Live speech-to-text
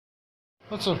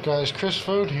What's up guys, Chris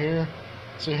here.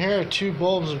 So here are 2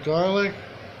 bulbs of garlic.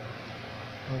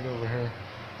 Let me go over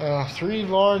here. 3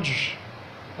 large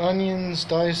onions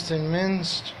diced and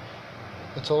minced.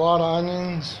 It's a lot of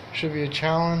onions, should be a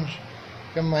challenge.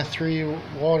 Got my 3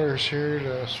 waters here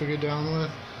to swig it down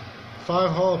with. 5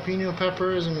 jalapeno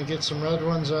peppers, and we get some red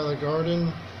ones out of the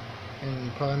garden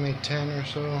and probably make 10 or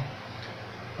so.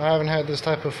 I haven't had this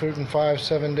type of food in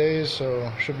 5-7 days, so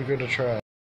should be good to try.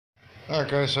 Alright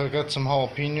guys, so I got some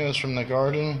jalapenos from the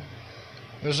garden.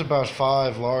 There's about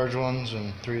 5 large ones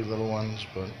and 3 little ones,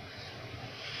 but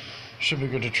should be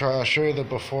good to try. I'll show you the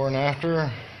before and after.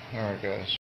 Alright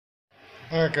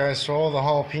guys, so all the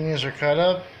jalapenos are cut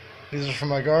up. These are from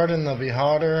my garden, they'll be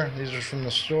hotter. These are from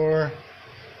the store.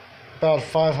 About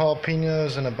 5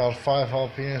 jalapenos and about 5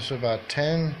 jalapenos, so about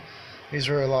 10. These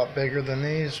are a lot bigger than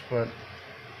these, but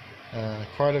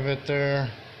quite a bit there.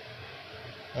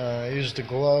 I used the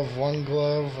glove, 1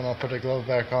 glove, and I'll put the glove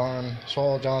back on.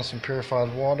 Swallow down some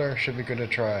purified water. Should be good to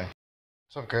try.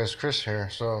 What's up guys, Chris here.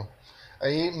 So I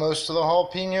ate most of the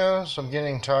jalapenos. I'm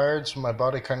getting tired, so my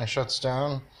body kind of shuts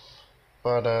down.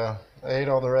 But I ate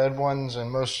all the red ones and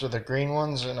most of the green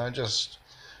ones, and I just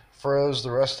froze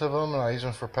the rest of them, and I use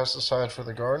them for pesticide for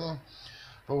the garden.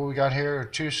 But what we got here are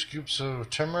 2 scoops of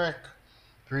turmeric,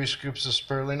 3 scoops of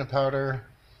spirulina powder,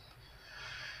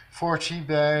 4 tea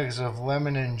bags of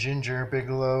lemon and ginger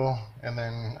Bigelow, and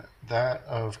then that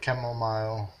of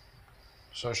chamomile.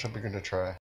 So it should be good to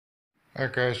try.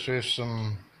 Alright guys, so we have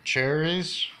some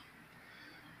cherries,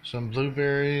 some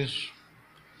blueberries,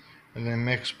 and then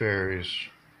mixed berries.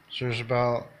 So there's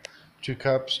about 2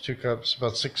 cups,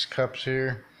 about 6 cups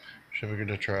here. Should be good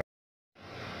to try.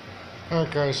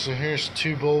 Alright guys, so here's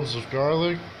 2 bowls of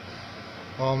garlic,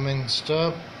 all minced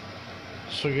up.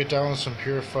 So get down with some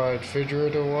purified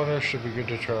refrigerator water. Should be good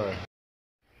to try.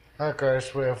 Alright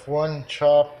guys, we have 1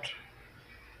 chopped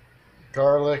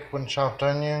garlic, 1 chopped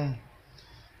onion,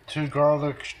 2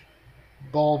 garlic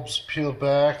bulbs peeled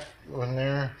back in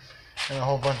there, and a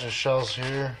whole bunch of shells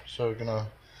here. So we're gonna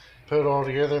put it all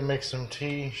together, make some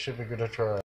tea. Should be good to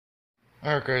try.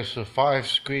 Alright guys, so 5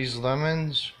 squeezed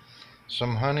lemons,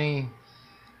 some honey,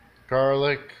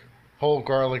 garlic, whole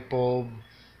garlic bulb,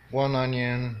 1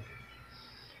 onion,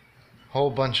 whole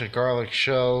bunch of garlic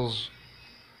shells.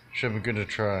 Should be good to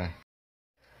try.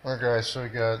 Alright guys, so we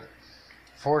got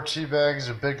 4 tea bags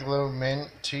of Bigelow mint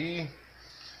tea,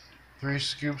 3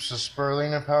 scoops of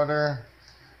spirulina powder,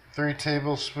 3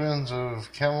 tablespoons of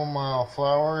chamomile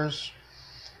flowers,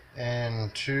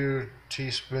 and 2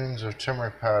 teaspoons of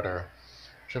turmeric powder.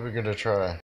 Should be good to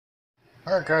try.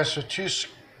 Alright guys, so 2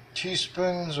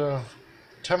 teaspoons of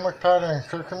turmeric powder and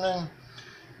curcumin,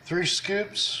 3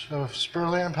 scoops of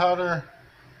spirulina powder,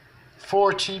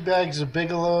 4 tea bags of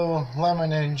Bigelow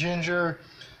lemon and ginger,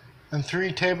 and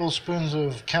 3 tablespoons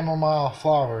of chamomile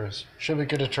flowers. Should be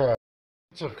good to try.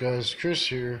 What's up guys, Chris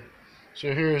here.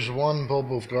 So here's 1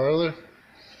 bulb of garlic,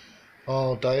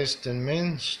 all diced and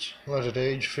minced. Let it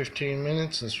age 15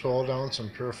 minutes and swallow down with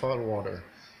some purified water.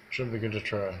 Should be good to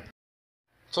try.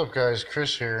 What's up guys,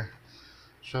 Chris here.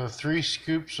 So 3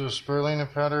 scoops of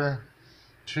spirulina powder,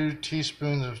 2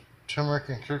 teaspoons of turmeric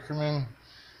and curcumin,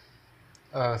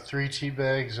 3 tea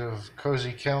bags of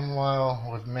cozy chamomile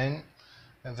with mint,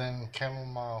 and then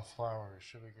chamomile flowers.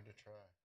 Should be good to try.